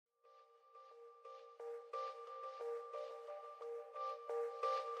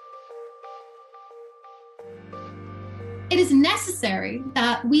It is necessary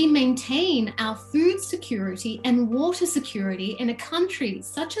that we maintain our food security and water security in a country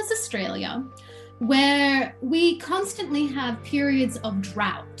such as Australia, where we constantly have periods of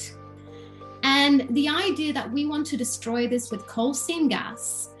drought. And the idea that we want to destroy this with coal seam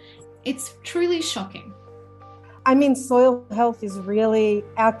gas, it's truly shocking. I mean, soil health is really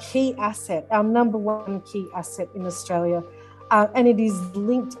our key asset, our number one key asset in Australia. And it is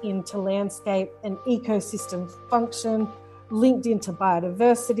linked into landscape and ecosystem function, linked into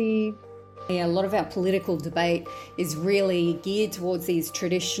biodiversity. A lot of our political debate is really geared towards these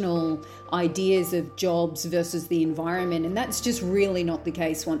traditional ideas of jobs versus the environment, and that's just really not the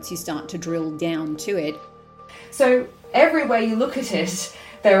case once you start to drill down to it. So everywhere you look at it,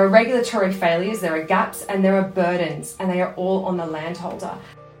 there are regulatory failures, there are gaps, and there are burdens, and they are all on the landholder.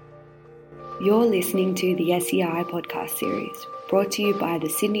 You're listening to the SEI podcast series, brought to you by the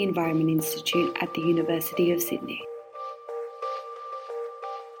Sydney Environment Institute at the University of Sydney.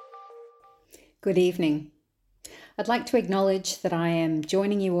 Good evening. I'd like to acknowledge that I am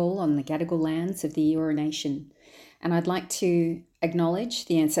joining you all on the Gadigal lands of the Eora Nation, and I'd like to acknowledge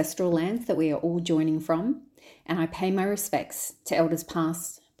the ancestral lands that we are all joining from, and I pay my respects to elders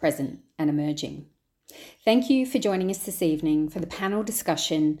past, present, and emerging. Thank you for joining us this evening for the panel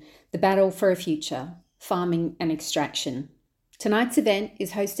discussion, The Battle for a Future, Farming and Extraction. Tonight's event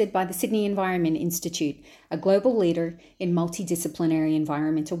is hosted by the Sydney Environment Institute, a global leader in multidisciplinary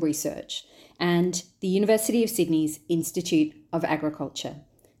environmental research, and the University of Sydney's Institute of Agriculture,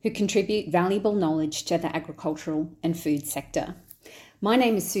 who contribute valuable knowledge to the agricultural and food sector. My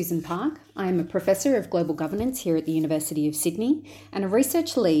name is Susan Park. I am a Professor of Global Governance here at the University of Sydney and a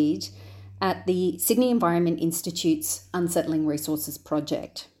research lead at the Sydney Environment Institute's Unsettling Resources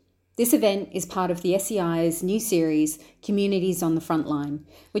project. This event is part of the SEI's new series, Communities on the Frontline,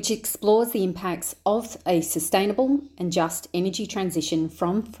 which explores the impacts of a sustainable and just energy transition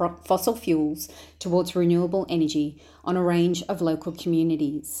from fossil fuels towards renewable energy on a range of local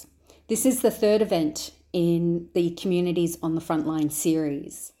communities. This is the third event in the Communities on the Frontline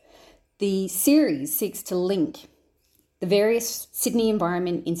series. The series seeks to link the various Sydney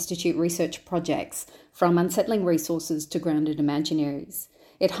Environment Institute research projects from unsettling resources to grounded imaginaries.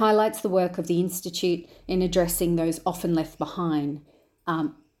 It highlights the work of the Institute in addressing those often left behind as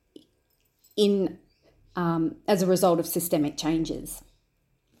a result of systemic changes.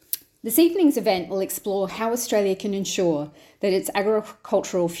 This evening's event will explore how Australia can ensure that its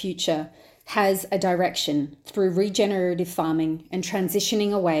agricultural future has a direction through regenerative farming and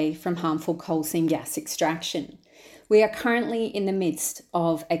transitioning away from harmful coal seam gas extraction. We are currently in the midst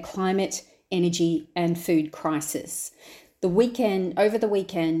of a climate, energy and food crisis. Over the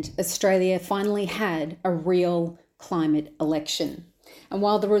weekend, Australia finally had a real climate election. And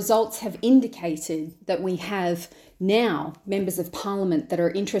while the results have indicated that we have now members of parliament that are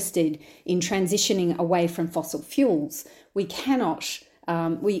interested in transitioning away from fossil fuels, we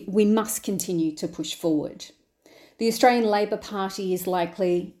must continue to push forward. The Australian Labor Party is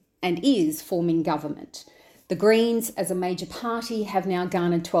likely and is forming government. The Greens, as a major party, have now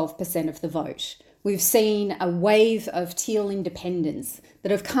garnered 12% of the vote. We've seen a wave of teal independents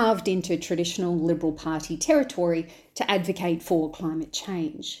that have carved into traditional Liberal Party territory to advocate for climate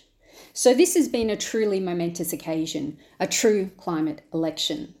change. So this has been a truly momentous occasion, a true climate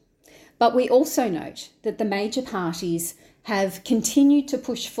election. But we also note that the major parties have continued to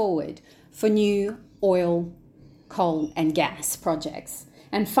push forward for new oil, coal and gas projects.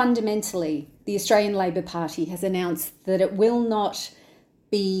 And fundamentally, the Australian Labor Party has announced that it will not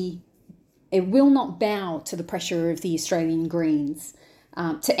bow to the pressure of the Australian Greens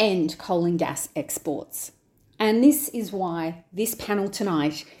to end coal and gas exports. And this is why this panel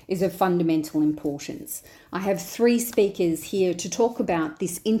tonight is of fundamental importance. I have three speakers here to talk about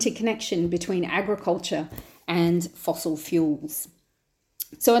this interconnection between agriculture and fossil fuels.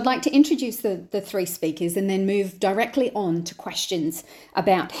 So I'd like to introduce the three speakers and then move directly on to questions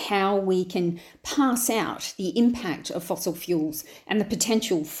about how we can pass out the impact of fossil fuels and the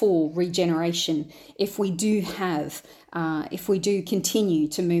potential for regeneration if we do continue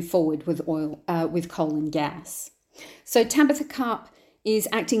to move forward with with coal and gas. So Tabitha Karp is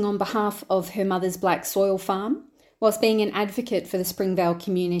acting on behalf of her mother's black soil farm, whilst being an advocate for the Springvale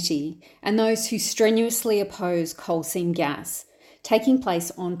community and those who strenuously oppose coal seam gas, taking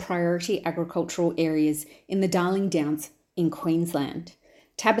place on priority agricultural areas in the Darling Downs in Queensland.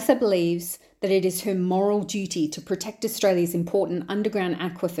 Tabitha believes that it is her moral duty to protect Australia's important underground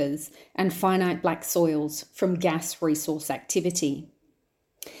aquifers and finite black soils from gas resource activity.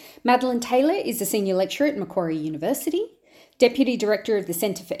 Madeline Taylor is a senior lecturer at Macquarie University. Deputy Director of the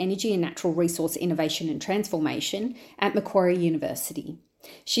Centre for Energy and Natural Resource Innovation and Transformation at Macquarie University.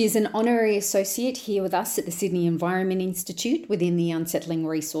 She is an honorary associate here with us at the Sydney Environment Institute within the Unsettling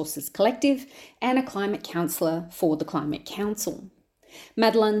Resources Collective and a climate counsellor for the Climate Council.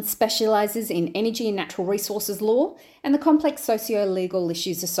 Madeline specialises in energy and natural resources law and the complex socio-legal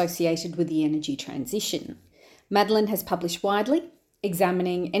issues associated with the energy transition. Madeline has published widely,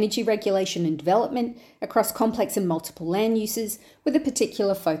 examining energy regulation and development across complex and multiple land uses with a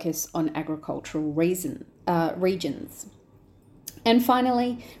particular focus on agricultural regions. And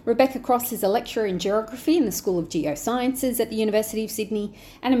finally, Rebecca Cross is a lecturer in geography in the School of Geosciences at the University of Sydney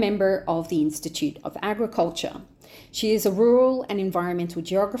and a member of the Institute of Agriculture. She is a rural and environmental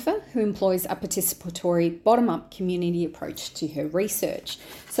geographer who employs a participatory bottom-up community approach to her research.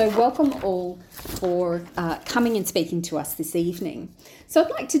 So welcome all for coming and speaking to us this evening. So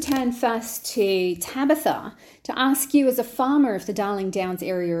I'd like to turn first to Tabitha to ask you, as a farmer of the Darling Downs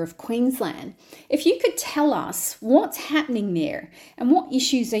area of Queensland, if you could tell us what's happening there and what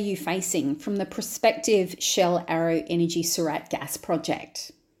issues are you facing from the prospective Shell Arrow Energy Surat gas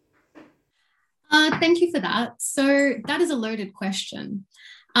project. Thank you for that. So that is a loaded question.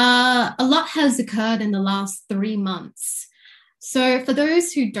 A lot has occurred in the last 3 months. So for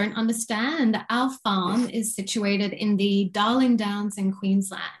those who don't understand, our farm is situated in the Darling Downs in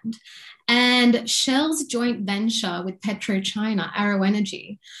Queensland, and Shell's joint venture with PetroChina, Arrow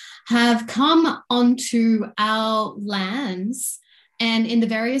Energy, have come onto our lands and in the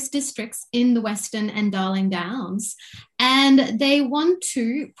various districts in the Western and Darling Downs. And they want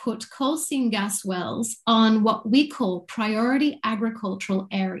to put coal seam gas wells on what we call priority agricultural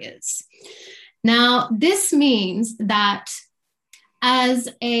areas. Now, this means that as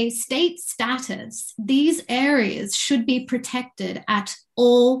a state status, these areas should be protected at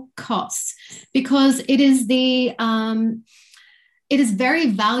all costs because it is very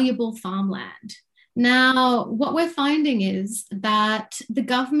valuable farmland. Now, what we're finding is that the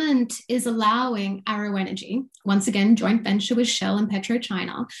government is allowing Arrow Energy, once again, joint venture with Shell and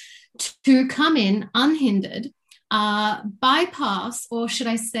PetroChina, to come in unhindered, bypass, or should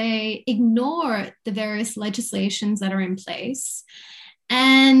I say, ignore the various legislations that are in place,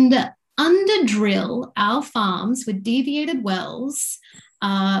 and under-drill our farms with deviated wells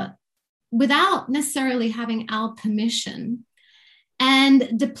without necessarily having our permission,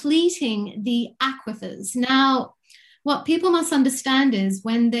 and depleting the aquifers. Now, what people must understand is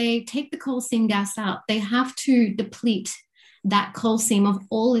when they take the coal seam gas out, they have to deplete that coal seam of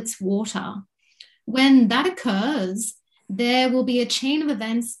all its water. When that occurs, there will be a chain of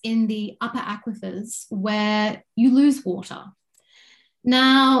events in the upper aquifers where you lose water.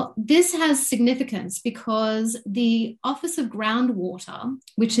 Now, this has significance because the Office of Groundwater,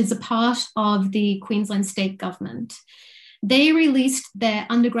 which is a part of the Queensland State Government, they released their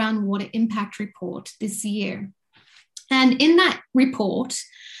underground water impact report this year. And in that report,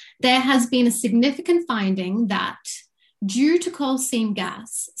 there has been a significant finding that due to coal seam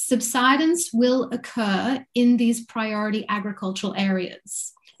gas, subsidence will occur in these priority agricultural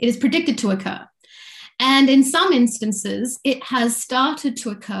areas. It is predicted to occur. And in some instances, it has started to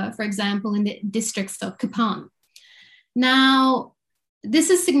occur, for example, in the districts of Kapan. Now,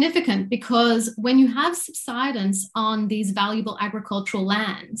 this is significant because when you have subsidence on these valuable agricultural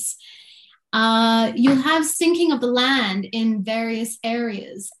lands, you'll have sinking of the land in various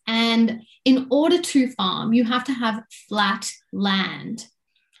areas. And in order to farm, you have to have flat land.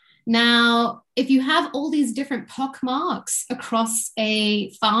 Now, if you have all these different pockmarks across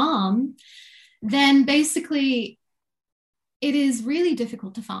a farm, then basically it is really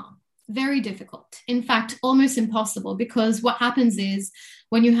difficult to farm. Very difficult. In fact, almost impossible, because what happens is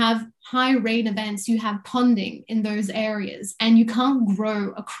when you have high rain events, you have ponding in those areas and you can't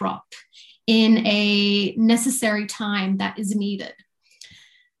grow a crop in a necessary time that is needed.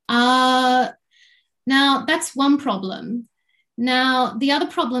 Now, that's one problem. Now, the other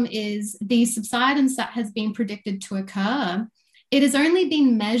problem is the subsidence that has been predicted to occur. It has only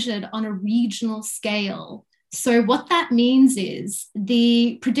been measured on a regional scale. So what that means is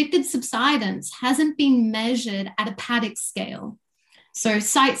the predicted subsidence hasn't been measured at a paddock scale, so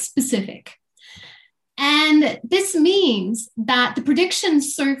site-specific. And this means that the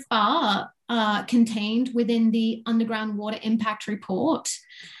predictions so far contained within the Underground Water Impact Report,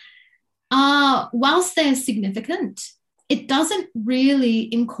 whilst they're significant, it doesn't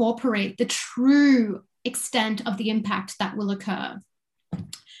really incorporate the true extent of the impact that will occur.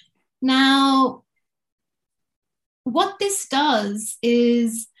 Now, what this does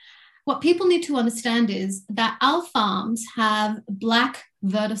is, what people need to understand is that our farms have black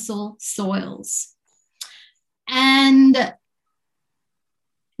vertical soils. And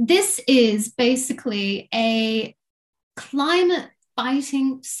this is basically a climate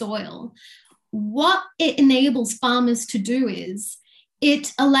fighting soil. What it enables farmers to do is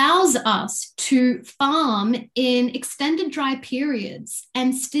it allows us to farm in extended dry periods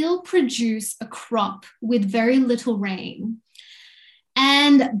and still produce a crop with very little rain.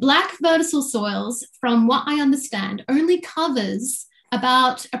 And black vertical soils, from what I understand, only covers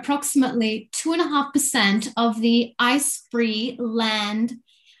about approximately 2.5% of the ice-free land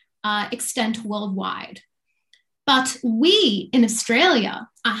extent worldwide. But we in Australia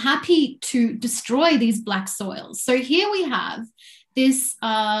are happy to destroy these black soils. So here we have this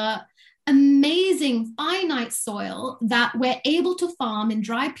amazing finite soil that we're able to farm in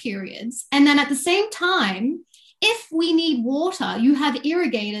dry periods. And then at the same time, if we need water, you have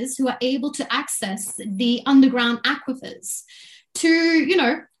irrigators who are able to access the underground aquifers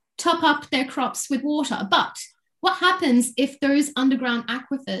to, top up their crops with water. But what happens if those underground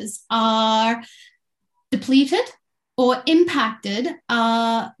aquifers are depleted or impacted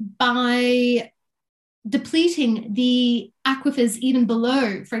by depleting the aquifers even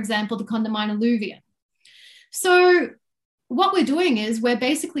below, for example, the Condamine alluvium? So what we're doing is we're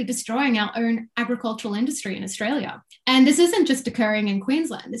basically destroying our own agricultural industry in Australia. And this isn't just occurring in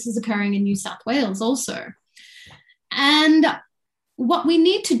Queensland, this is occurring in New South Wales also. And what we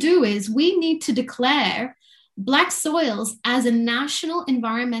need to do is we need to declare black soils as a national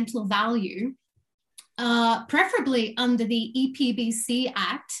environmental value, preferably under the EPBC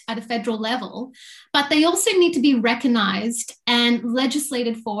Act at a federal level, but they also need to be recognized and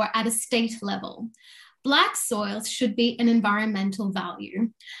legislated for at a state level. Black soils should be an environmental value.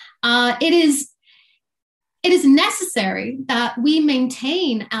 It is necessary that we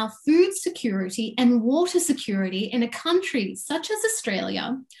maintain our food security and water security in a country such as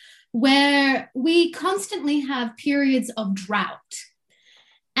Australia, where we constantly have periods of drought.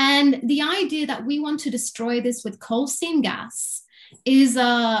 And the idea that we want to destroy this with coal seam gas is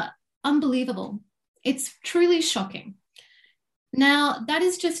unbelievable. It's truly shocking. Now, that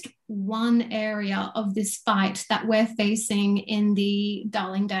is just one area of this fight that we're facing in the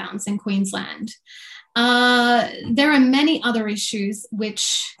Darling Downs in Queensland. There are many other issues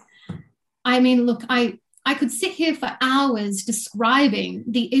which, look, I could sit here for hours describing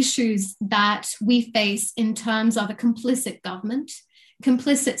the issues that we face in terms of a complicit government,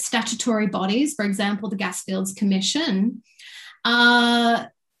 complicit statutory bodies, for example, the Gasfields Commission.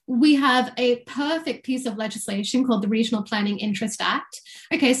 We have a perfect piece of legislation called the Regional Planning Interest Act.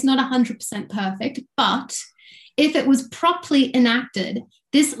 Okay, it's not 100% perfect, but if it was properly enacted,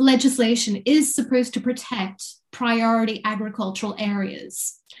 this legislation is supposed to protect priority agricultural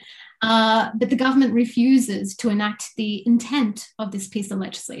areas. But the government refuses to enact the intent of this piece of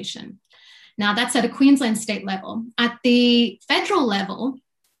legislation. Now, that's at a Queensland state level. At the federal level,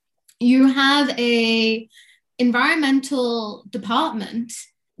 you have an environmental department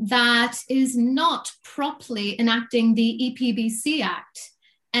that is not properly enacting the EPBC Act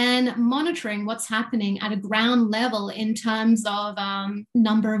and monitoring what's happening at a ground level in terms of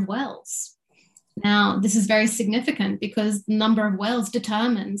number of wells. Now, this is very significant because the number of wells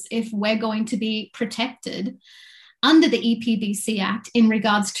determines if we're going to be protected under the EPBC Act in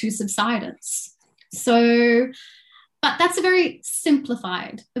regards to subsidence. So, but that's a very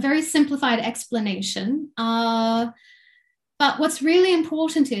simplified explanation. But what's really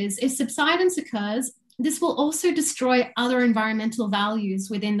important is if subsidence occurs, this will also destroy other environmental values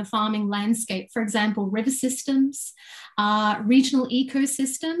within the farming landscape. For example, river systems, regional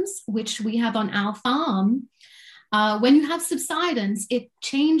ecosystems, which we have on our farm. When you have subsidence, it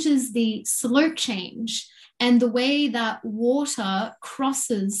changes the slope change and the way that water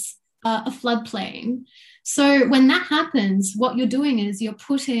crosses a floodplain. So when that happens, what you're doing is you're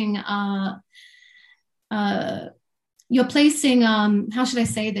putting, you're placing, how should I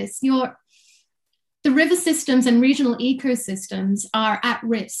say this? The river systems and regional ecosystems are at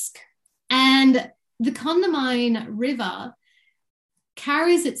risk. And the Condamine River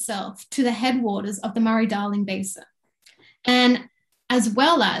carries itself to the headwaters of the Murray-Darling Basin. And as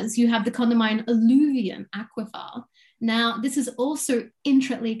well as you have the Condamine alluvium aquifer. Now, this is also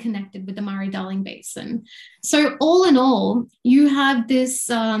intricately connected with the Murray-Darling Basin. So all in all, you have this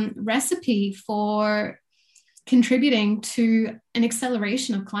recipe for contributing to an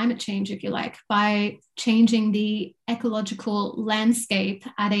acceleration of climate change, if you like, by changing the ecological landscape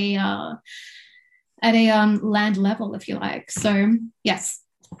at a land level, if you like. So, yes.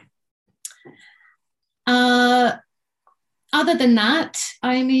 Other than that,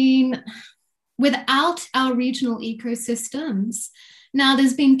 without our regional ecosystems, now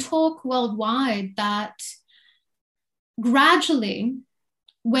there's been talk worldwide that gradually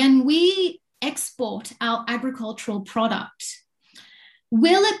when we export our agricultural product,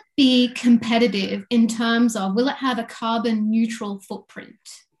 will it be competitive in terms of, will it have a carbon neutral footprint?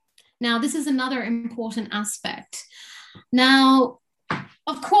 Now, this is another important aspect. Now,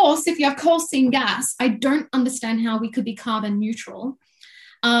 of course, if you have coal seam gas, I don't understand how we could be carbon neutral.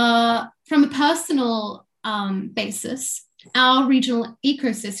 From a personal basis, our regional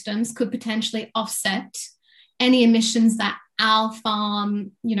ecosystems could potentially offset any emissions that our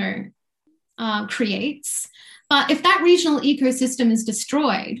farm, creates. But if that regional ecosystem is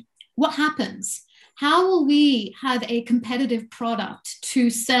destroyed, what happens? How will we have a competitive product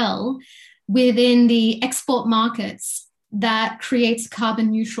to sell within the export markets that creates carbon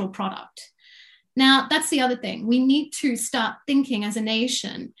neutral product? Now, that's the other thing. We need to start thinking as a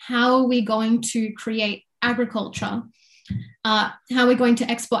nation, how are we going to create agriculture? How are we going to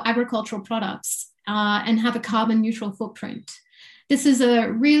export agricultural products and have a carbon neutral footprint? This is a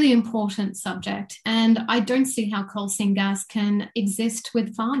really important subject, and I don't see how coal seam gas can exist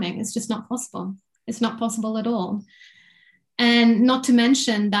with farming. It's just not possible. It's not possible at all. And not to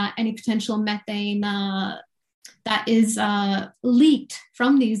mention that any potential methane that is leaked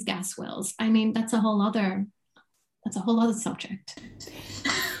from these gas wells, I mean, that's a whole other subject.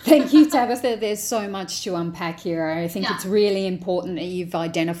 Thank you, Tabitha. There's so much to unpack here. I think it's really important that you've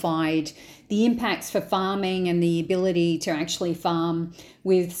identified the impacts for farming and the ability to actually farm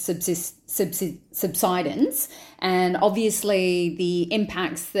with subsidence, and obviously the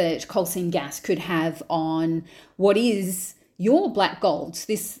impacts that coal seam gas could have on what is your black gold,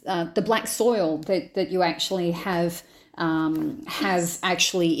 the black soil that you actually have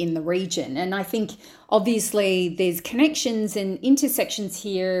actually in the region. And I think obviously there's connections and intersections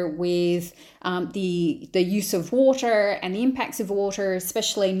here with the use of water and the impacts of water,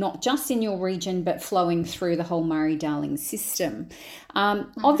 especially not just in your region, but flowing through the whole Murray-Darling system.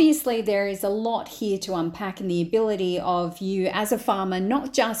 Obviously there is a lot here to unpack, and the ability of you as a farmer,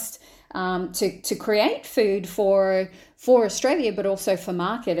 not just to create food for Australia, but also for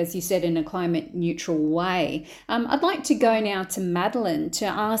market, as you said, in a climate neutral way. I'd like to go now to Madeline to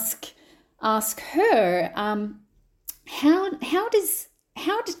ask her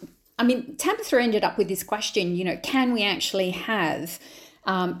Tabitha ended up with this question, can we actually have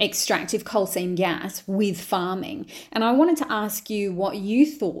extractive coal seam gas with farming? And I wanted to ask you what you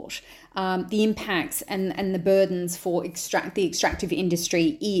thought the impacts and the burdens for the extractive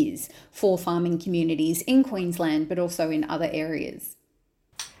industry is for farming communities in Queensland, but also in other areas.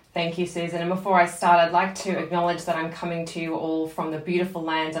 Thank you, Susan. And before I start, I'd like to acknowledge that I'm coming to you all from the beautiful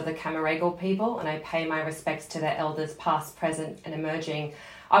lands of the Cammeraygal people, and I pay my respects to their elders past, present and emerging.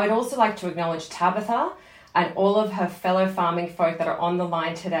 I would also like to acknowledge Tabitha and all of her fellow farming folk that are on the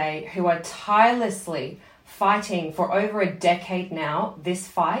line today, who are tirelessly fighting for over a decade now, this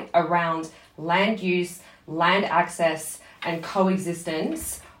fight around land use, land access and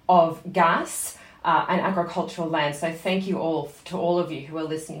coexistence of gas and agricultural land. So thank you all to all of you who are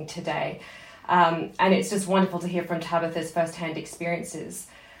listening today. And it's just wonderful to hear from Tabitha's firsthand experiences.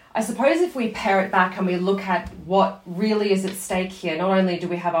 I suppose if we pare it back and we look at what really is at stake here, not only do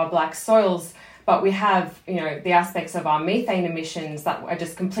we have our black soils, but we have, the aspects of our methane emissions that are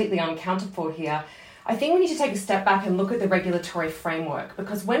just completely unaccounted for here. I think we need to take a step back and look at the regulatory framework,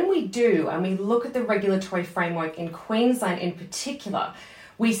 because when we do, and we look at the regulatory framework in Queensland in particular,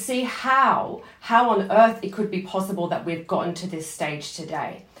 we see how on earth it could be possible that we've gotten to this stage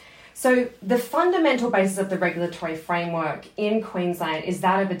today. So the fundamental basis of the regulatory framework in Queensland is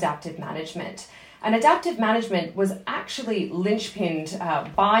that of adaptive management. And adaptive management was actually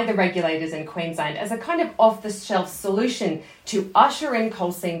linchpinned by the regulators in Queensland as a kind of off-the-shelf solution to usher in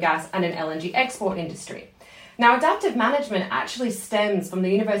coal seam gas and an LNG export industry. Now, adaptive management actually stems from the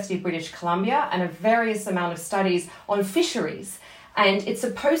University of British Columbia and a various amount of studies on fisheries. And it's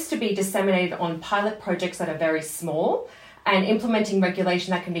supposed to be disseminated on pilot projects that are very small and implementing regulation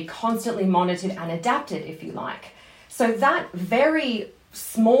that can be constantly monitored and adapted, if you like. So that very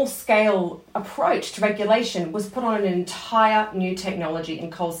small-scale approach to regulation was put on an entire new technology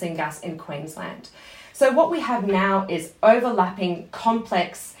in coal seam gas in Queensland. So what we have now is overlapping,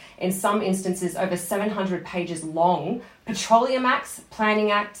 complex, in some instances over 700 pages long, Petroleum Acts,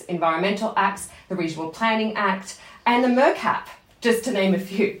 Planning Act, Environmental Acts, the Regional Planning Act, and the MERCAP, just to name a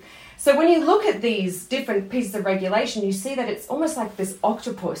few. So when you look at these different pieces of regulation, you see that it's almost like this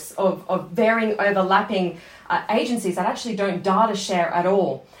octopus of varying overlapping agencies that actually don't data share at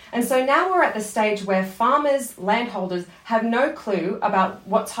all. And so now we're at the stage where farmers, landholders have no clue about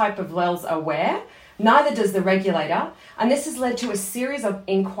what type of wells are where, Neither does the regulator, and this has led to a series of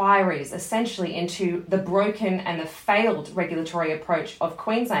inquiries essentially into the broken and the failed regulatory approach of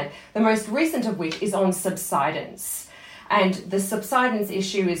Queensland, the most recent of which is on subsidence. And the subsidence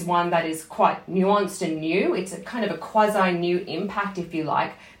issue is one that is quite nuanced and new. It's a kind of a quasi-new impact, if you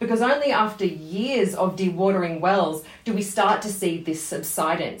like, because only after years of dewatering wells do we start to see this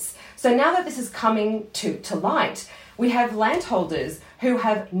subsidence. So now that this is coming to light, we have landholders who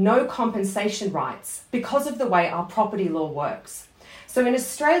have no compensation rights because of the way our property law works. So in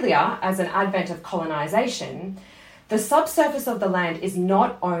Australia, as an advent of colonisation, the subsurface of the land is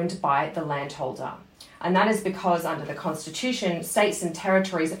not owned by the landholder. And that is because under the Constitution, states and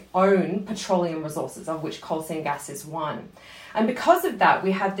territories own petroleum resources, of which coal seam gas is one. And because of that,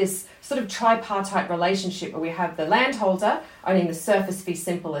 we have this sort of tripartite relationship where we have the landholder owning the surface fee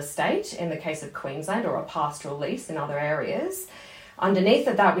simple estate in the case of Queensland, or a pastoral lease in other areas. Underneath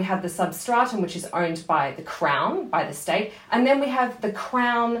of that, we have the substratum, which is owned by the Crown, by the state. And then we have the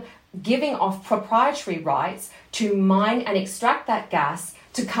Crown giving off proprietary rights to mine and extract that gas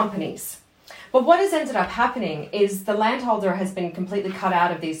to companies. But what has ended up happening is the landholder has been completely cut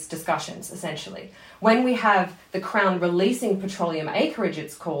out of these discussions, essentially. When we have the Crown releasing petroleum acreage,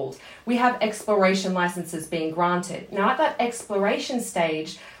 it's called, we have exploration licenses being granted. Now, at that exploration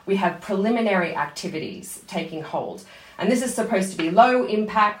stage, we have preliminary activities taking hold. And this is supposed to be low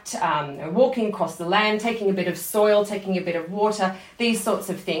impact, walking across the land, taking a bit of soil, taking a bit of water, these sorts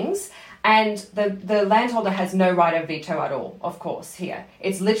of things. And the landholder has no right of veto at all, of course, here.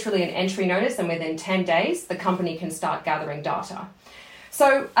 It's literally an entry notice, and within 10 days, the company can start gathering data.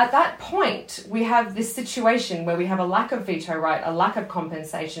 So at that point, we have this situation where we have a lack of veto right, a lack of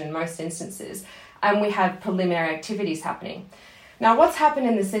compensation in most instances, and we have preliminary activities happening. Now, what's happened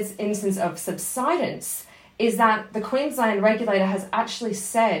in this instance of subsidence is that the Queensland regulator has actually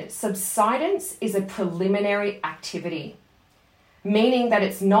said subsidence is a preliminary activity, meaning that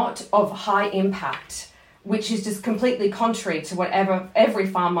it's not of high impact, which is just completely contrary to whatever every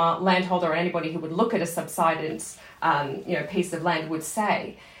farmer, landholder, or anybody who would look at a subsidence piece of land would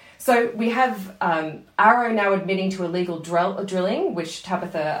say. So we have Arrow now admitting to illegal drilling, which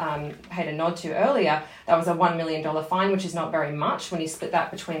Tabitha paid a nod to earlier. That was a $1 million fine, which is not very much when you split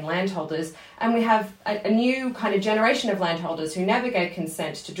that between landholders. And we have a new kind of generation of landholders who never gave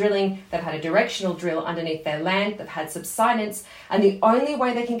consent to drilling, that had a directional drill underneath their land, that had subsidence. And the only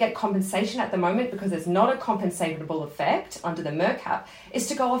way they can get compensation at the moment, because there's not a compensatable effect under the MERCAP, is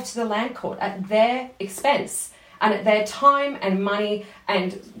to go off to the land court at their expense and at their time and money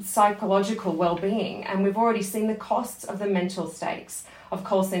and psychological well-being. And we've already seen the costs of the mental stakes of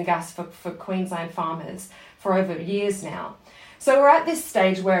coal seam gas for Queensland farmers for over years now. So we're at this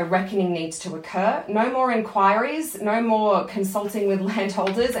stage where a reckoning needs to occur. No more inquiries, no more consulting with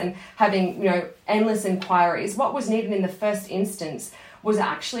landholders and having, endless inquiries. What was needed in the first instance was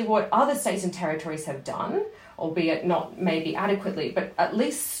actually what other states and territories have done, albeit not maybe adequately, but at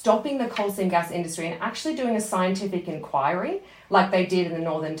least stopping the coal seam gas industry and actually doing a scientific inquiry like they did in the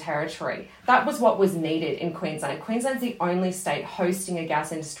Northern Territory. That was what was needed in Queensland. Queensland's the only state hosting a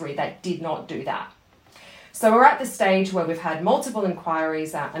gas industry that did not do that. So we're at the stage where we've had multiple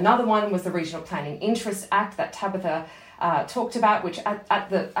inquiries. Another one was the Regional Planning Interest Act that Tabitha talked about, which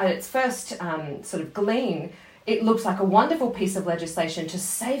at its first sort of glean, it looks like a wonderful piece of legislation to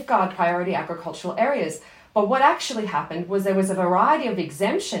safeguard priority agricultural areas. But what actually happened was there was a variety of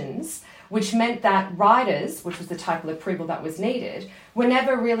exemptions, which meant that riders, which was the type of approval that was needed, were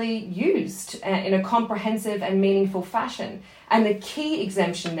never really used in a comprehensive and meaningful fashion. And the key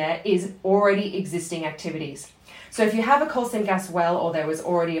exemption there is already existing activities. So if you have a coal seam gas well or there was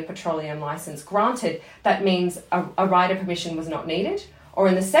already a petroleum licence granted, that means a rider permission was not needed. Or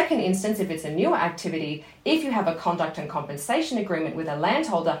in the second instance, if it's a newer activity, if you have a conduct and compensation agreement with a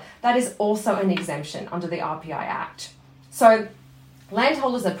landholder, that is also an exemption under the RPI Act. So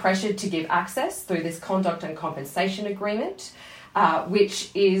landholders are pressured to give access through this conduct and compensation agreement, which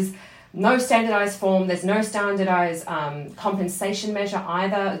is no standardised form. There's no standardised compensation measure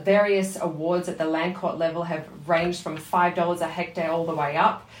either. Various awards at the land court level have ranged from $5 a hectare all the way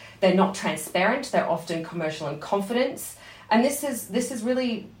up. They're not transparent. They're often commercial in confidence. And this has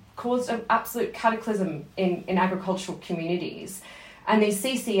really caused an absolute cataclysm in agricultural communities. And these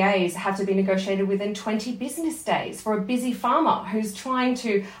CCAs have to be negotiated within 20 business days for a busy farmer who's trying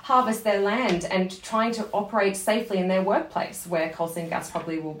to harvest their land and trying to operate safely in their workplace, where coal seam gas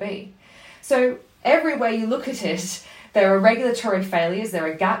probably will be. So everywhere you look at it, There are regulatory failures, there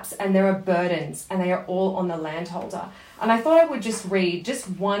are gaps, and there are burdens, and they are all on the landholder. And I thought I would just read just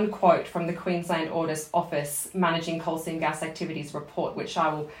one quote from the Queensland Audit Office Managing Coal Seam Gas Activities report, which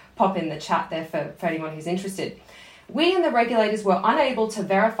I will pop in the chat there for anyone who's interested. We and the regulators were unable to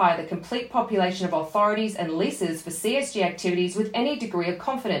verify the complete population of authorities and leases for CSG activities with any degree of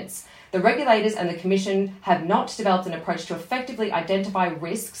confidence. The regulators and the Commission have not developed an approach to effectively identify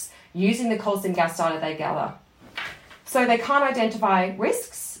risks using the coal seam gas data they gather. So they can't identify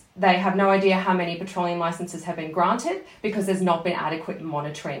risks. They have no idea how many petroleum licenses have been granted because there's not been adequate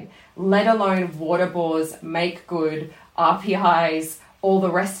monitoring, let alone water bores, make good, RPIs, all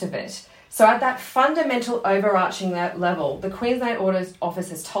the rest of it. So at that fundamental overarching level, the Queensland Audit Office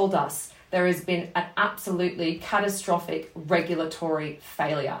has told us there has been an absolutely catastrophic regulatory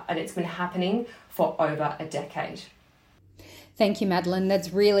failure, and it's been happening for over a decade. Thank you, Madeline.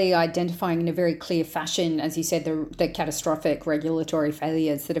 That's really identifying in a very clear fashion, as you said, the catastrophic regulatory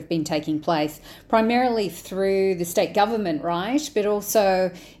failures that have been taking place, primarily through the state government, right? But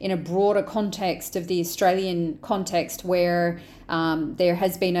also in a broader context of the Australian context where there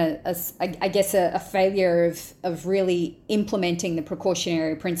has been a failure of really implementing the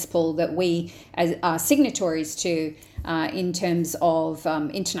precautionary principle that we as are signatories to in terms of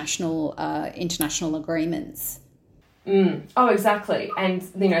international agreements. Oh, exactly. And,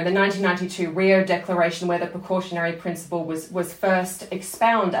 the 1992 Rio Declaration, where the precautionary principle was first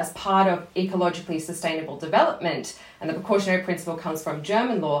expounded as part of ecologically sustainable development, and the precautionary principle comes from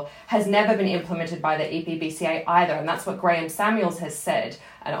German law, has never been implemented by the EPBCA either. And that's what Graham Samuels has said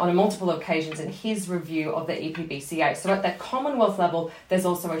on multiple occasions in his review of the EPBCA. So at that Commonwealth level, there's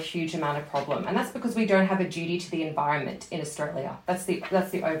also a huge amount of problem. And that's because we don't have a duty to the environment in Australia. That's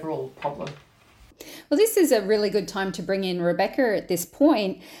the overall problem. Well, this is a really good time to bring in Rebecca at this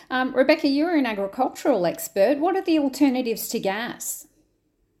point. Rebecca, you're an agricultural expert. What are the alternatives to gas?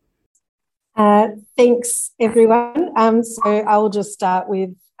 Thanks, everyone. So I will just start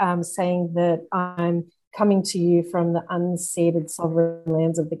with saying that I'm coming to you from the unceded sovereign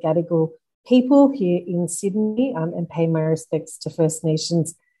lands of the Gadigal people here in Sydney, and pay my respects to First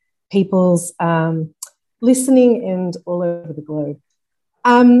Nations peoples listening and all over the globe.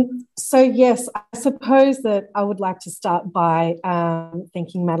 So yes, I suppose that I would like to start by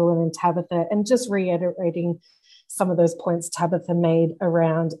thanking Madeline and Tabitha and just reiterating some of those points Tabitha made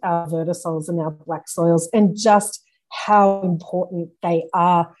around our vertisols and our black soils and just how important they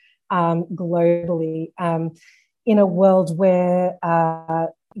are globally in a world where,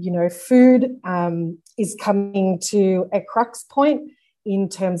 food is coming to a crux point in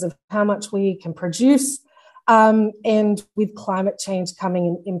terms of how much we can produce. And with climate change coming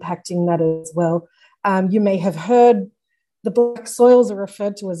and impacting that as well. You may have heard the black soils are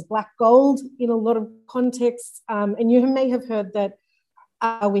referred to as black gold in a lot of contexts. And you may have heard that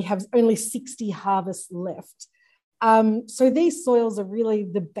we have only 60 harvests left. So these soils are really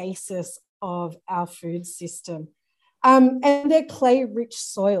the basis of our food system. And they're clay-rich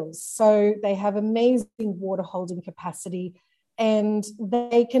soils. So they have amazing water holding capacity, and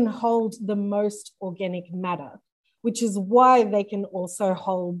they can hold the most organic matter, which is why they can also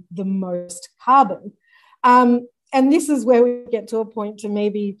hold the most carbon. And this is where we get to a point to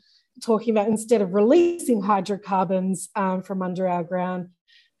maybe talking about, instead of releasing hydrocarbons from under our ground,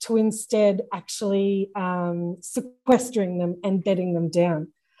 to instead actually sequestering them and bedding them down.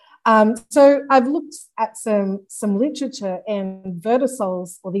 So I've looked at some literature, and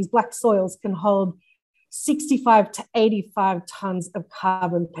vertisols, or these black soils, can hold 65 to 85 tons of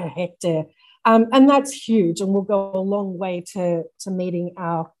carbon per hectare. And that's huge and will go a long way to meeting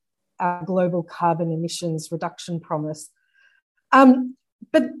our global carbon emissions reduction promise.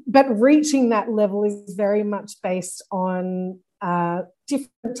 But reaching that level is very much based on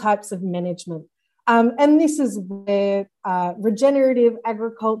different types of management. And this is where regenerative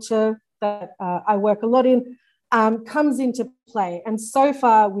agriculture, that I work a lot in, comes into play. And so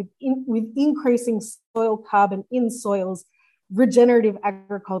far, with increasing soil carbon in soils, regenerative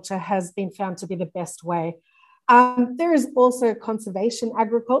agriculture has been found to be the best way. There is also conservation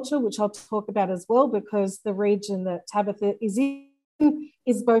agriculture, which I'll talk about as well, because the region that Tabitha is in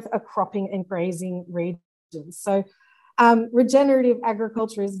is both a cropping and grazing region. So regenerative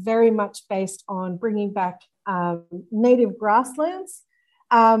agriculture is very much based on bringing back native grasslands,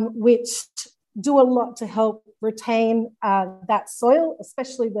 which do a lot to help retain that soil,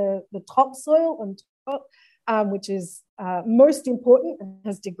 especially the topsoil on top, which is most important and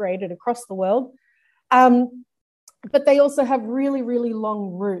has degraded across the world. But they also have really, really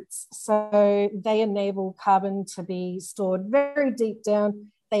long roots. So they enable carbon to be stored very deep down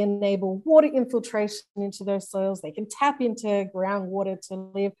They enable water infiltration into those soils. They can tap into groundwater to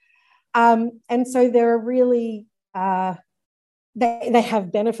live. And so they're really, they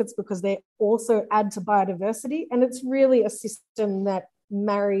have benefits because they also add to biodiversity. And it's really a system that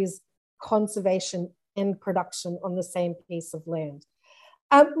marries conservation and production on the same piece of land.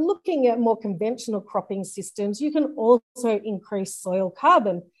 Looking at more conventional cropping systems, you can also increase soil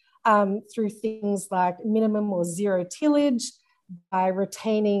carbon through things like minimum or zero tillage, by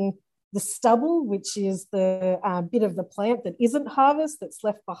retaining the stubble, which is the bit of the plant that isn't harvested, that's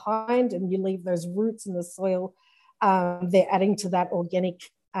left behind, and you leave those roots in the soil. They're adding to that organic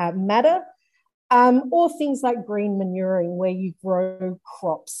matter. Or things like green manuring, where you grow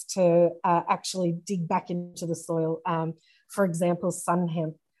crops to actually dig back into the soil, for example, sun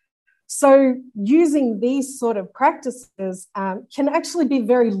hemp. So using these sort of practices can actually be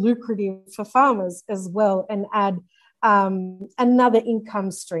very lucrative for farmers as well, and add another income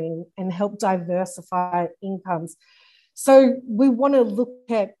stream and help diversify incomes. So we want to look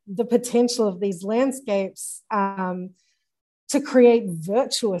at the potential of these landscapes to create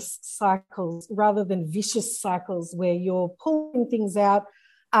virtuous cycles rather than vicious cycles where you're pulling things out,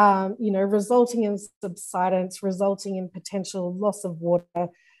 resulting in subsidence, resulting in potential loss of water,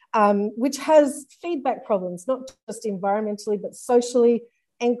 which has feedback problems, not just environmentally, but socially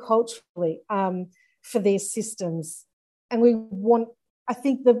and culturally for these systems. And I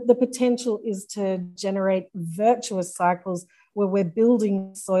think the potential is to generate virtuous cycles where we're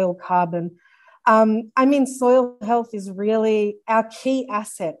building soil carbon. Soil health is really our key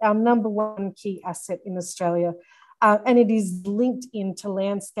asset, our number one key asset in Australia. And it is linked into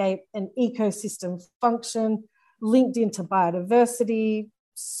landscape and ecosystem function, linked into biodiversity,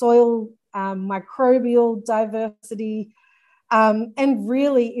 soil microbial diversity, and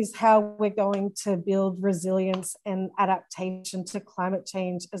really is how we're going to build resilience and adaptation to climate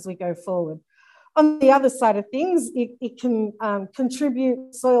change as we go forward. On the other side of things, it can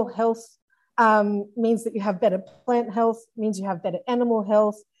contribute. Soil health means that you have better plant health, means you have better animal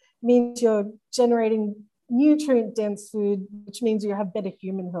health, means you're generating nutrient-dense food, which means you have better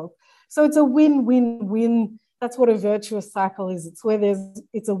human health. So it's a win-win-win. That's what a virtuous cycle is.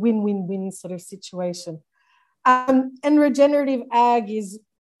 It's a win-win-win sort of situation. And regenerative ag is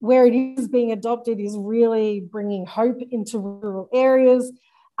where it is being adopted, is really bringing hope into rural areas.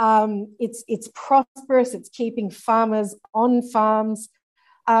 It's prosperous. It's keeping farmers on farms,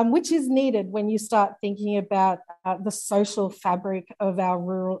 which is needed when you start thinking about the social fabric of our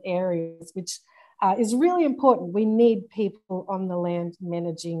rural areas, which is really important. We need people on the land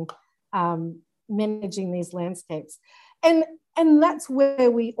managing these landscapes. And that's where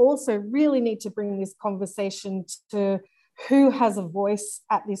we also really need to bring this conversation to who has a voice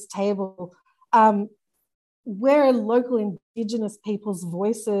at this table. Where are local Indigenous people's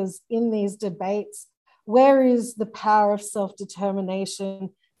voices in these debates? Where is the power of self-determination,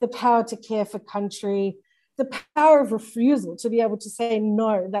 the power to care for country, the power of refusal to be able to say,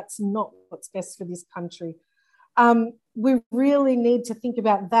 no, that's not what's best for this country? We really need to think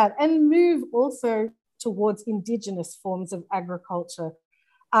about that and move also towards Indigenous forms of agriculture,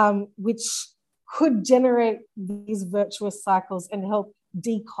 which could generate these virtuous cycles and help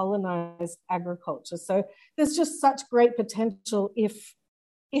decolonize agriculture. So there's just such great potential if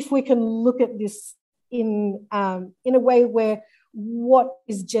we can look at this in a way where what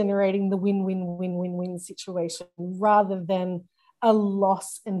is generating the win-win-win-win-win situation rather than a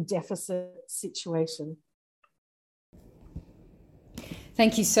loss and deficit situation.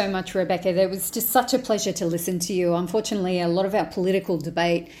 Thank you so much, Rebecca. It was just such a pleasure to listen to you. Unfortunately, a lot of our political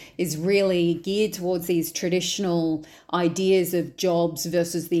debate is really geared towards these traditional ideas of jobs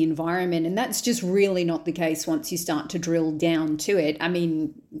versus the environment. And that's just really not the case once you start to drill down to it.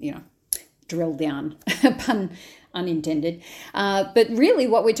 Drill down, pun unintended. But really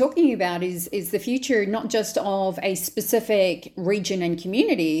what we're talking about is the future, not just of a specific region and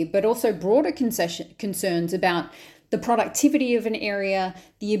community, but also broader concerns about the productivity of an area,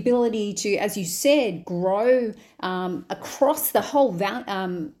 the ability to, as you said, grow across the whole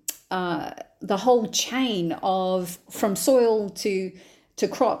chain of from soil to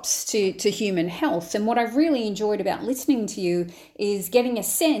crops to human health. And what I've really enjoyed about listening to you is getting a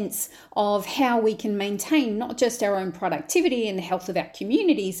sense of how we can maintain not just our own productivity and the health of our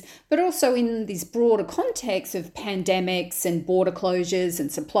communities, but also in this broader context of pandemics and border closures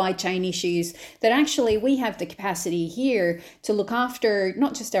and supply chain issues, that actually we have the capacity here to look after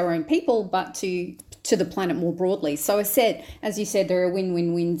not just our own people, but to to the planet more broadly. So as you said, there are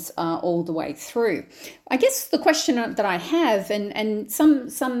win-win-wins all the way through. I guess the question that I have, and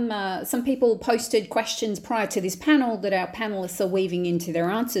some people posted questions prior to this panel that our panelists are weaving into their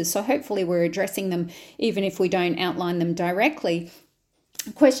answers. So hopefully we're addressing them, even if we don't outline them directly.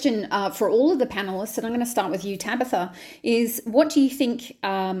 Question for all of the panelists, and I'm going to start with you, Tabitha, is what do you think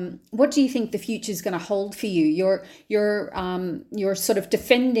the future is going to hold for you? You're sort of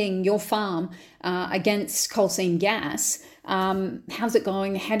defending your farm against coal seam gas. How's it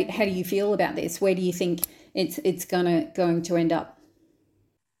going? How do you feel about this? Where do you think it's going to end up?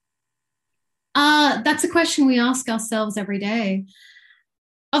 That's a question we ask ourselves every day.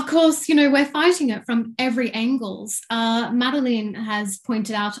 Of course, we're fighting it from every angles. Madeline has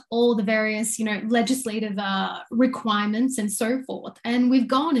pointed out all the various, legislative requirements and so forth, and we've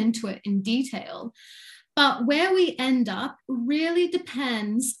gone into it in detail. But where we end up really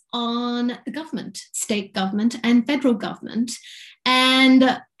depends on the government, state government and federal government,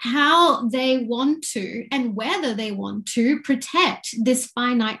 and how they want to and whether they want to protect this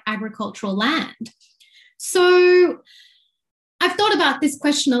finite agricultural land. So I've thought about this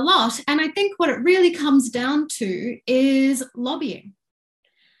question a lot, and I think what it really comes down to is lobbying.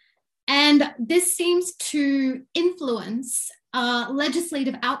 And this seems to influence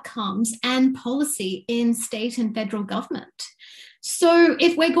legislative outcomes and policy in state and federal government. So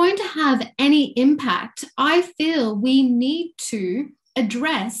if we're going to have any impact, I feel we need to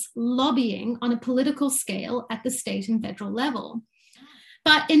address lobbying on a political scale at the state and federal level.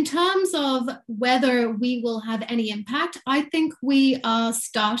 But in terms of whether we will have any impact, I think we are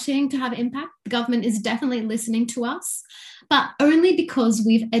starting to have impact. The government is definitely listening to us, but only because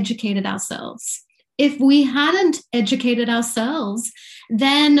we've educated ourselves. If we hadn't educated ourselves,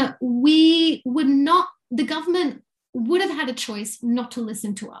 then the government would have had a choice not to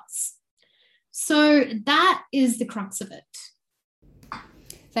listen to us. So that is the crux of it.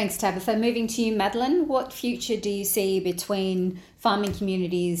 Thanks, Tabitha. Moving to you, Madeline, what future do you see between farming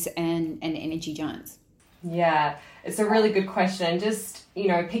communities and energy giants? Yeah, it's a really good question. Just,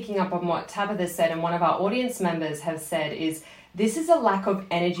 picking up on what Tabitha said and one of our audience members have said is this is a lack of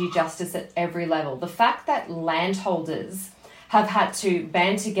energy justice at every level. The fact that landholders have had to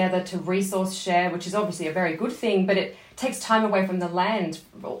band together to resource share, which is obviously a very good thing, but it takes time away from the land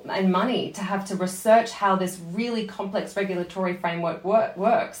and money to have to research how this really complex regulatory framework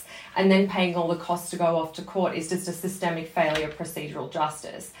works, and then paying all the costs to go off to court is just a systemic failure of procedural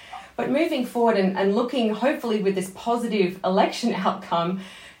justice. But moving forward and looking hopefully with this positive election outcome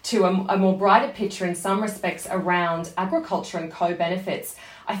to a more brighter picture in some respects around agriculture and co-benefits,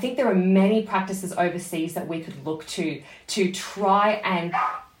 I think there are many practices overseas that we could look to try and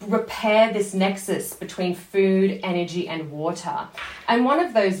repair this nexus between food, energy and water. And one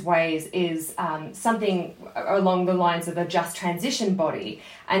of those ways is something along the lines of a just transition body.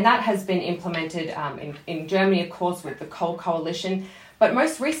 And that has been implemented in Germany, of course, with the Coal Coalition, but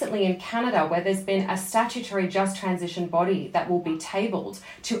most recently in Canada, where there's been a statutory just transition body that will be tabled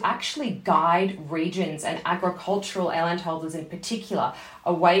to actually guide regions and agricultural landholders in particular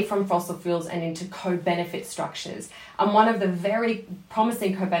away from fossil fuels and into co-benefit structures. And one of the very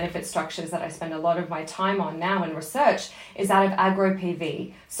promising co-benefit structures that I spend a lot of my time on now in research is that of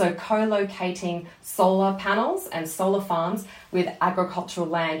agro-PV. So co-locating solar panels and solar farms with agricultural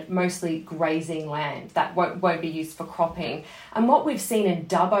land, mostly grazing land that won't be used for cropping. And what we've seen in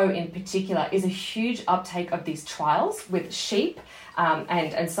Dubbo in particular is a huge uptake of these trials with sheep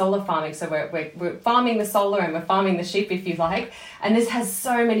and solar farming. So we're farming the solar and we're farming the sheep, if you like. And this has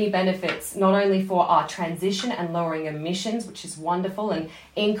so many benefits, not only for our transition and lowering emissions, which is wonderful, and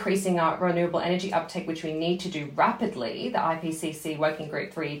increasing our renewable energy uptake, which we need to do rapidly. The IPCC Working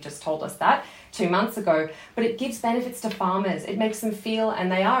Group 3 just told us that 2 months ago, but it gives benefits to farmers. It makes them feel,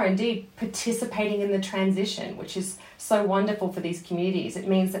 and they are indeed participating in the transition, which is so wonderful for these communities. It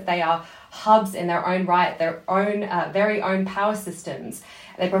means that they are hubs in their own right, their own very own power systems.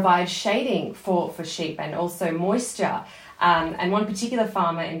 They provide shading for sheep and also moisture. And one particular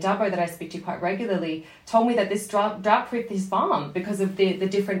farmer in Dubbo that I speak to quite regularly told me that this drought-proofed his farm because of the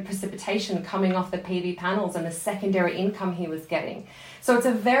different precipitation coming off the PV panels and the secondary income he was getting. So it's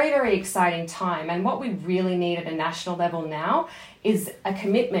a very, very exciting time. And what we really need at a national level now is a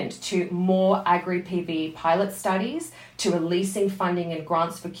commitment to more agri-PV pilot studies, to releasing funding and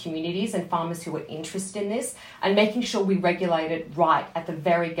grants for communities and farmers who are interested in this, and making sure we regulate it right at the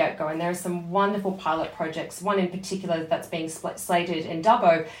very get-go. And there are some wonderful pilot projects. One in particular that's being slated in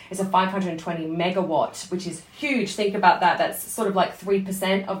Dubbo is a 520 megawatt, which is huge. Think about that. That's sort of like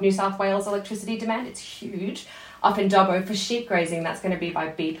 3% of New South Wales electricity demand. It's huge. Up in Dubbo for sheep grazing, that's going to be by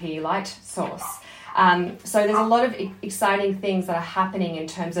BP Light Source. So there's a lot of exciting things that are happening in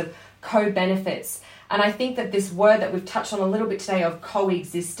terms of co-benefits. And I think that this word that we've touched on a little bit today of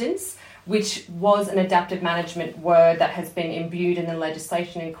coexistence, which was an adaptive management word that has been imbued in the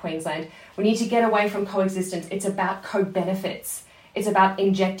legislation in Queensland, we need to get away from coexistence. It's about co-benefits. It's about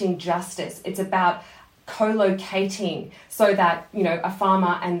injecting justice. It's about co-locating so that, a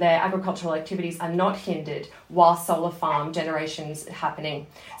farmer and their agricultural activities are not hindered while solar farm generation's happening.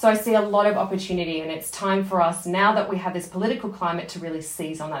 So I see a lot of opportunity, and it's time for us, now that we have this political climate, to really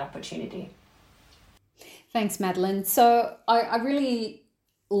seize on that opportunity. Thanks, Madeline. So I really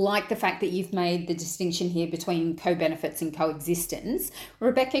like the fact that you've made the distinction here between co-benefits and coexistence.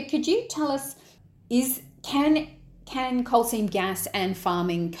 Rebecca, could you tell us, can coal seam gas and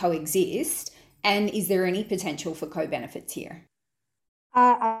farming coexist? And is there any potential for co-benefits here?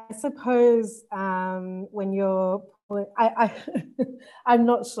 I suppose when you're, I'm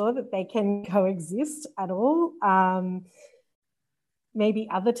not sure that they can coexist at all. Maybe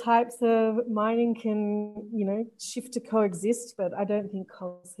other types of mining can, shift to coexist, but I don't think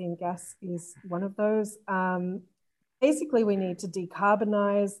coal seam gas is one of those. Basically, we need to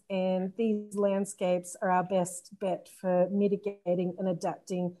decarbonise, and these landscapes are our best bet for mitigating and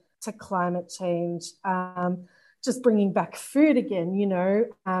adapting to climate change. Just bringing back food again,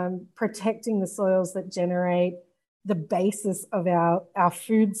 protecting the soils that generate the basis of our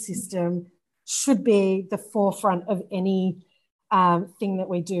food system should be the forefront of any thing that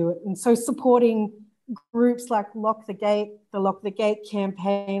we do. And so supporting groups like the Lock the Gate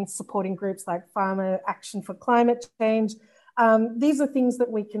campaign, supporting groups like Farmer Action for Climate Change. These are things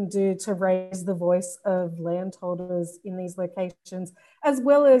that we can do to raise the voice of landholders in these locations, as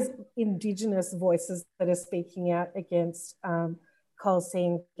well as Indigenous voices that are speaking out against coal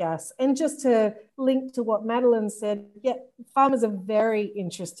seam gas. And just to link to what Madeline said, farmers are very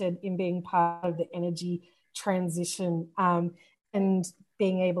interested in being part of the energy transition and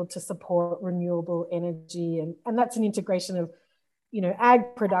being able to support renewable energy. And that's an integration of,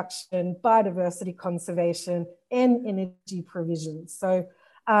 ag production, biodiversity conservation, and energy provision. So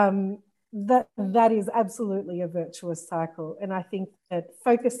that is absolutely a virtuous cycle. And I think that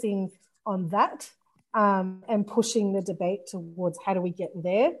focusing on that and pushing the debate towards how do we get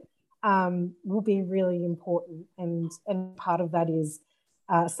there will be really important. And part of that is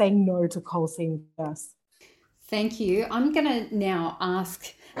saying no to coal seam gas. Thank you. I'm going to now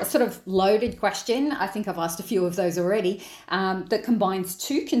ask a sort of loaded question. I think I've asked a few of those already, that combines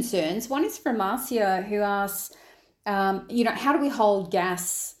two concerns. One is from Marcia, who asks, how do we hold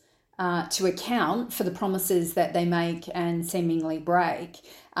gas to account for the promises that they make and seemingly break?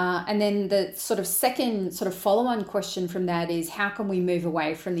 And then the sort of second sort of follow-on question from that is, how can we move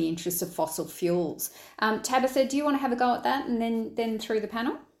away from the interests of fossil fuels? Tabitha, do you want to have a go at that, and then through the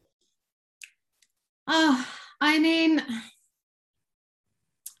panel?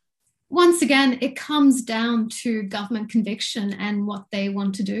 Once again, it comes down to government conviction and what they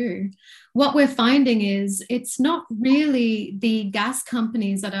want to do. What we're finding is it's not really the gas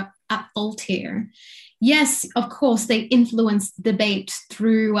companies that are at fault here. Yes, of course, they influence the debate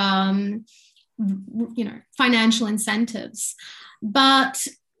through, financial incentives. But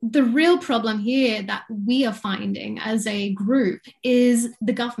the real problem here that we are finding as a group is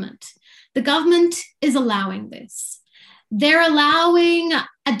the government. The government is allowing this. They're allowing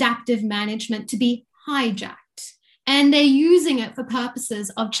adaptive management to be hijacked, and they're using it for purposes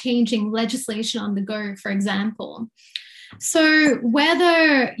of changing legislation on the go, for example. So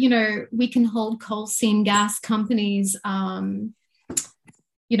whether, we can hold coal seam gas companies, to,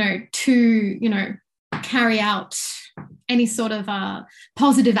 carry out any sort of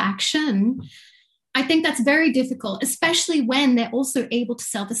positive action, I think that's very difficult, especially when they're also able to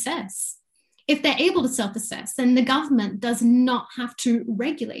self-assess. If they're able to self-assess, then the government does not have to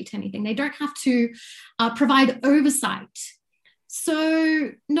regulate anything. They don't have to provide oversight.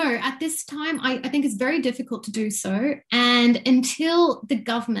 So no, at this time, I think it's very difficult to do so. And until the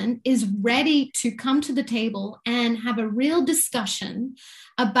government is ready to come to the table and have a real discussion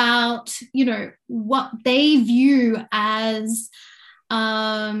about, what they view as,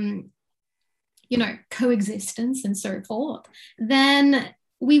 coexistence and so forth, then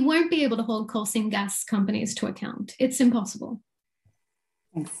we won't be able to hold coal seam gas companies to account. It's impossible.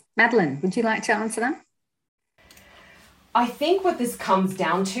 Thanks. Madeline, would you like to answer that? I think what this comes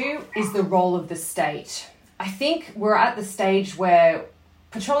down to is the role of the state. I think we're at the stage where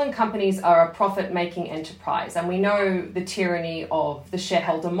petroleum companies are a profit-making enterprise, and we know the tyranny of the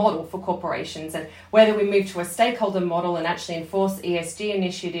shareholder model for corporations, and whether we move to a stakeholder model and actually enforce ESG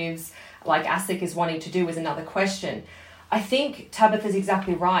initiatives like ASIC is wanting to do is another question. I think Tabitha's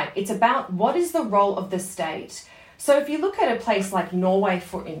exactly right. It's about what is the role of the state. So if you look at a place like Norway,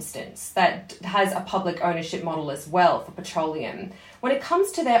 for instance, that has a public ownership model as well for petroleum, when it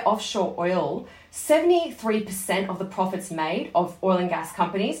comes to their offshore oil, 73% of the profits made of oil and gas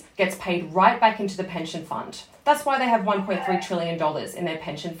companies gets paid right back into the pension fund. That's why they have $1.3 trillion in their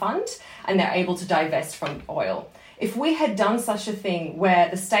pension fund, and they're able to divest from oil. If we had done such a thing where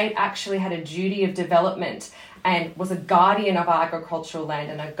the state actually had a duty of development and was a guardian of our agricultural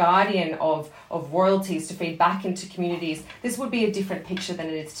land and a guardian of royalties to feed back into communities, this would be a different picture than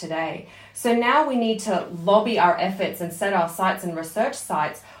it is today. So now we need to lobby our efforts and set our sights and research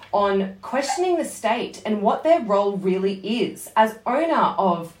sites on questioning the state and what their role really is as owner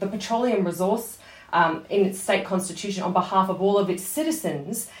of the petroleum resource in its state constitution on behalf of all of its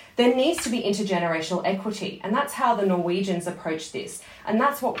citizens. There needs to be intergenerational equity, and that's how the Norwegians approach this, and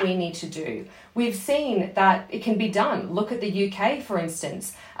that's what we need to do. We've seen that it can be done. Look at the UK, for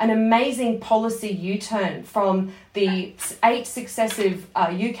instance, an amazing policy U-turn from the 8 successive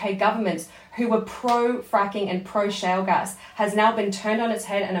UK governments who were pro-fracking and pro-shale gas has now been turned on its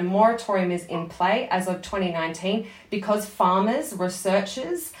head, and a moratorium is in play as of 2019 because farmers,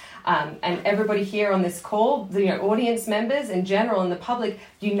 researchers, and everybody here on this call, the audience members in general and the public,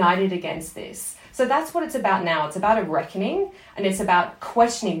 united against this. So that's what it's about now. It's about a reckoning, and it's about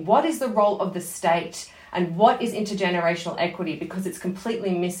questioning what is the role of the state and what is intergenerational equity, because it's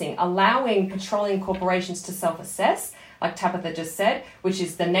completely missing. Allowing petroleum corporations to self-assess, like Tabitha just said, which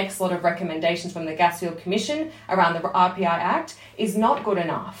is the next lot of recommendations from the Gas Field Commission around the RPI Act, is not good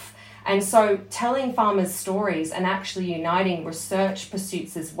enough. And so telling farmers' stories and actually uniting research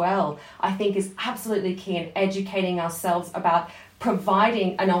pursuits as well, I think is absolutely key, in educating ourselves about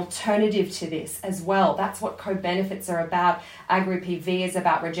providing an alternative to this as well. That's what co-benefits are about. Agri-PV is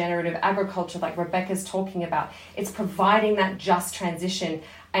about regenerative agriculture, like Rebecca's talking about. It's providing that just transition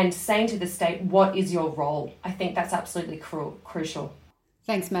and saying to the state, what is your role? I think that's absolutely crucial.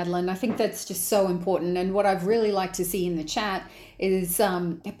 Thanks, Madeline. I think that's just so important. And what I've really liked to see in the chat is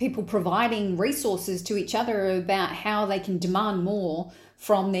people providing resources to each other about how they can demand more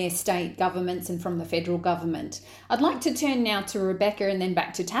from their state governments and from the federal government. I'd like to turn now to Rebecca and then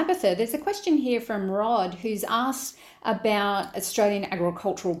back to Tabitha. There's a question here from Rod who's asked about Australian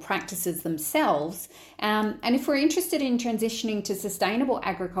agricultural practices themselves. And if we're interested in transitioning to sustainable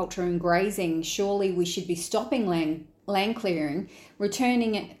agriculture and grazing, surely we should be stopping land clearing,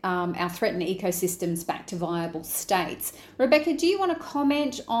 returning our threatened ecosystems back to viable states. Rebecca, do you want to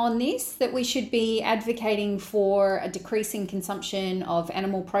comment on this, that we should be advocating for a decreasing consumption of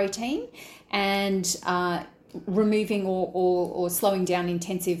animal protein and removing or slowing down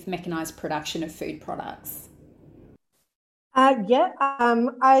intensive mechanised production of food products?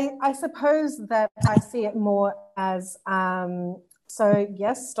 I suppose that I see it more as, so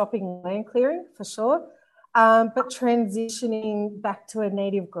yes, stopping land clearing for sure. But transitioning back to a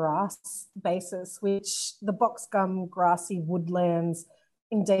native grass basis, which the box gum grassy woodlands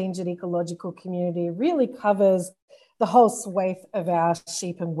endangered ecological community really covers the whole swathe of our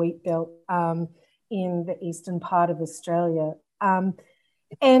sheep and wheat belt in the eastern part of Australia.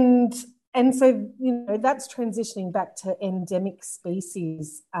 And so, that's transitioning back to endemic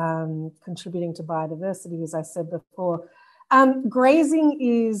species, contributing to biodiversity, as I said before. Grazing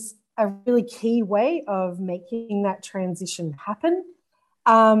is a really key way of making that transition happen.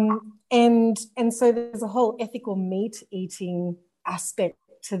 And so there's a whole ethical meat eating aspect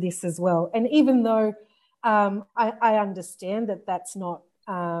to this as well. And even though I understand that that's not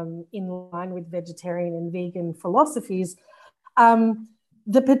in line with vegetarian and vegan philosophies,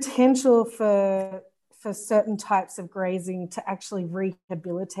 the potential for certain types of grazing to actually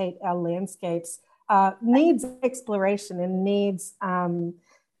rehabilitate our landscapes needs exploration and needs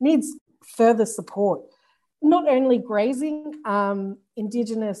further support. Not only grazing,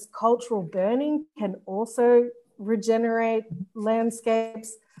 Indigenous cultural burning can also regenerate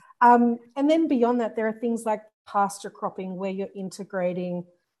landscapes. And then beyond that, there are things like pasture cropping, where you're integrating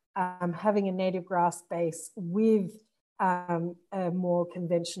having a native grass base with a more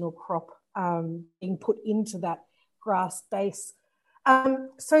conventional crop being put into that grass base.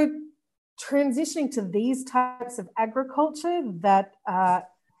 So transitioning to these types of agriculture that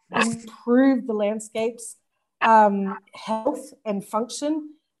improve the landscape's health and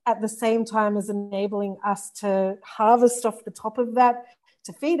function at the same time as enabling us to harvest off the top of that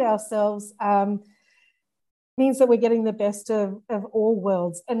to feed ourselves means that we're getting the best of all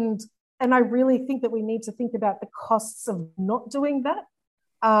worlds. And I really think that we need to think about the costs of not doing that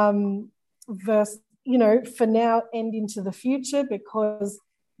versus, for now and into the future, because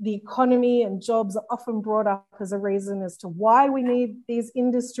the economy and jobs are often brought up as a reason as to why we need these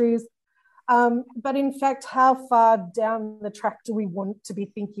industries. But in fact, how far down the track do we want to be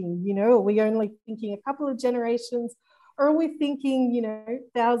thinking? Are we only thinking a couple of generations, or are we thinking,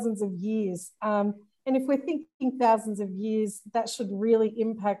 thousands of years? And if we're thinking thousands of years, that should really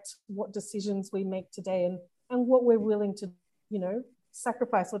impact what decisions we make today and what we're willing to,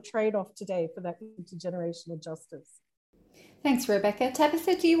 sacrifice or trade off today for that intergenerational justice. Thanks, Rebecca.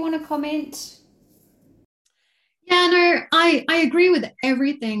 Tabitha, do you want to comment? Yeah, no, I agree with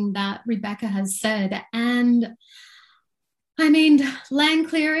everything that Rebecca has said. And I mean, land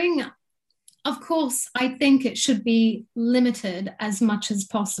clearing, of course, I think it should be limited as much as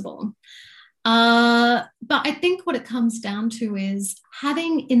possible. But I think what it comes down to is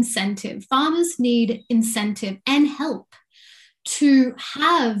having incentive. Farmers need incentive and help to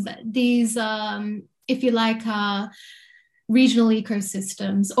have these, if you like, regional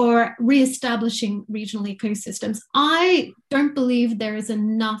ecosystems or reestablishing regional ecosystems. I don't believe there is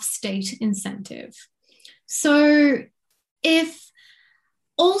enough state incentive. So I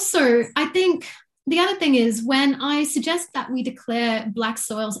think the other thing is, when I suggest that we declare black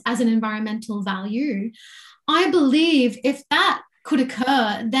soils as an environmental value, I believe if that could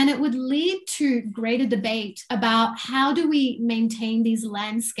occur, then it would lead to greater debate about how do we maintain these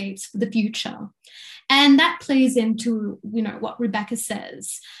landscapes for the future. And that plays into, what Rebecca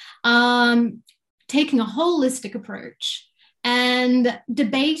says, taking a holistic approach and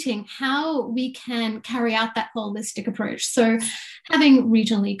debating how we can carry out that holistic approach. So having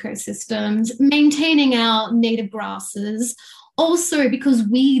regional ecosystems, maintaining our native grasses, also because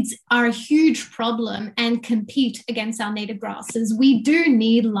weeds are a huge problem and compete against our native grasses, we do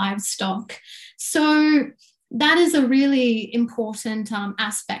need livestock. So that is a really important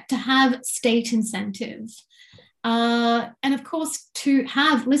aspect, to have state incentive. And of course, we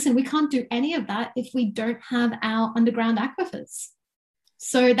can't do any of that if we don't have our underground aquifers.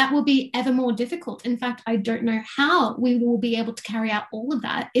 So that will be ever more difficult. In fact, I don't know how we will be able to carry out all of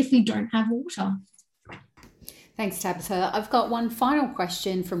that if we don't have water. Thanks, Tabitha. I've got one final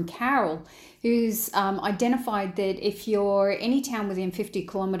question from Carol, who's identified that if you're any town within 50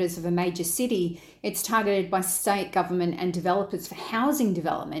 kilometres of a major city, it's targeted by state government and developers for housing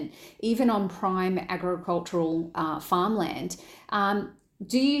development, even on prime agricultural farmland. What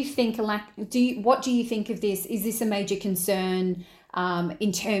do you think of this? Is this a major concern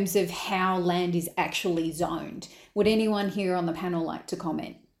in terms of how land is actually zoned? Would anyone here on the panel like to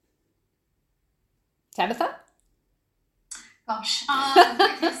comment? Tabitha? Gosh.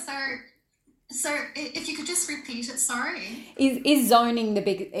 Okay, so if you could just repeat it, sorry. Is zoning the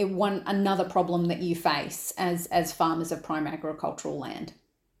big another problem that you face as farmers of prime agricultural land?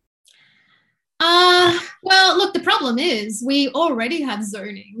 Well, look, the problem is we already have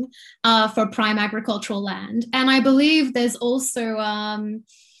zoning for prime agricultural land, and I believe there's also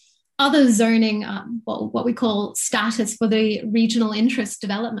other zoning, what we call status for the regional interest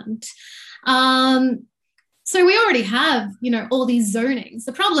development. So we already have, all these zonings.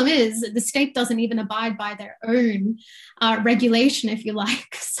 The problem is the state doesn't even abide by their own regulation, if you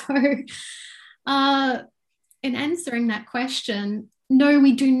like. So in answering that question, no,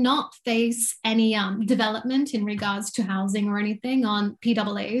 we do not face any development in regards to housing or anything on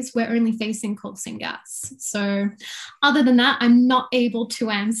PAAs. We're only facing coal seam gas. So other than that, I'm not able to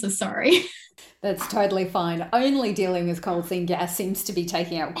answer, sorry. That's totally fine. Only dealing with coal seam gas seems to be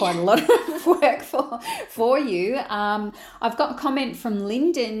taking out quite a lot of work for you. I've got a comment from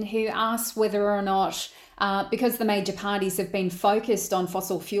Lyndon, who asks whether or not, because the major parties have been focused on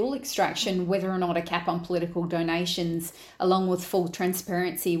fossil fuel extraction, whether or not a cap on political donations, along with full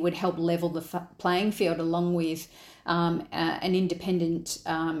transparency, would help level the playing field, along with an independent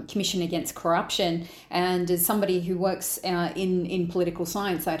commission against corruption. And as somebody who works in political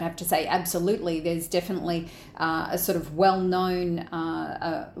science, I'd have to say absolutely. There's definitely a sort of well-known,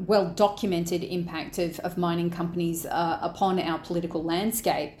 well-documented impact of mining companies upon our political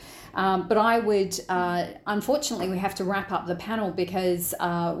landscape. But I would, unfortunately, we have to wrap up the panel because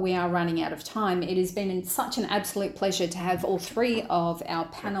we are running out of time. It has been such an absolute pleasure to have all three of our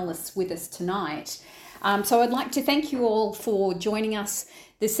panelists with us tonight. So I'd like to thank you all for joining us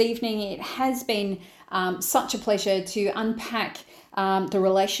this evening. It has been such a pleasure to unpack the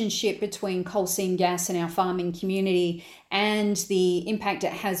relationship between coal seam gas and our farming community and the impact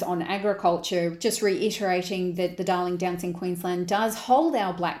it has on agriculture. Just reiterating that the Darling Downs in Queensland does hold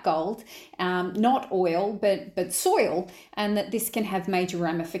our black gold, not oil, but soil, and that this can have major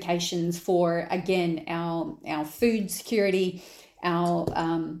ramifications for, again, our food security, our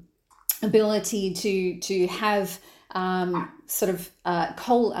ability to have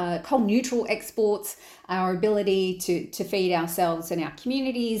coal neutral exports, our ability to feed ourselves and our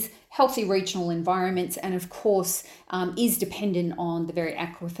communities, healthy regional environments, and of course is dependent on the very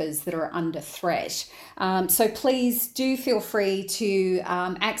aquifers that are under threat. So please do feel free to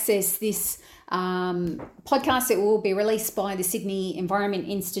access this podcast. It will be released by the Sydney Environment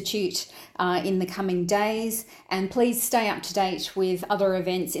Institute in the coming days, and please stay up to date with other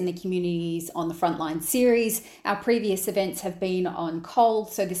events in the Communities on the Frontline series. Our previous events have been on coal,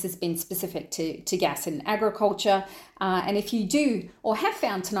 so this has been specific to gas and agriculture. And if you do or have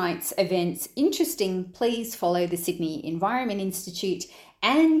found tonight's events interesting, please follow the Sydney Environment Institute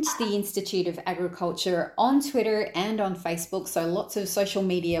and the Institute of Agriculture on Twitter and on Facebook. So lots of social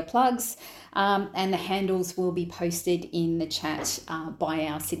media plugs, and the handles will be posted in the chat by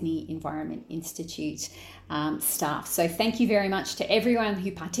our Sydney Environment Institute staff. So thank you very much to everyone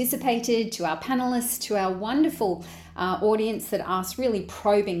who participated, to our panelists, to our wonderful audience that asked really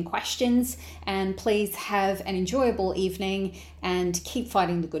probing questions. And please have an enjoyable evening and keep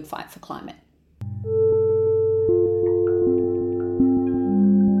fighting the good fight for climate.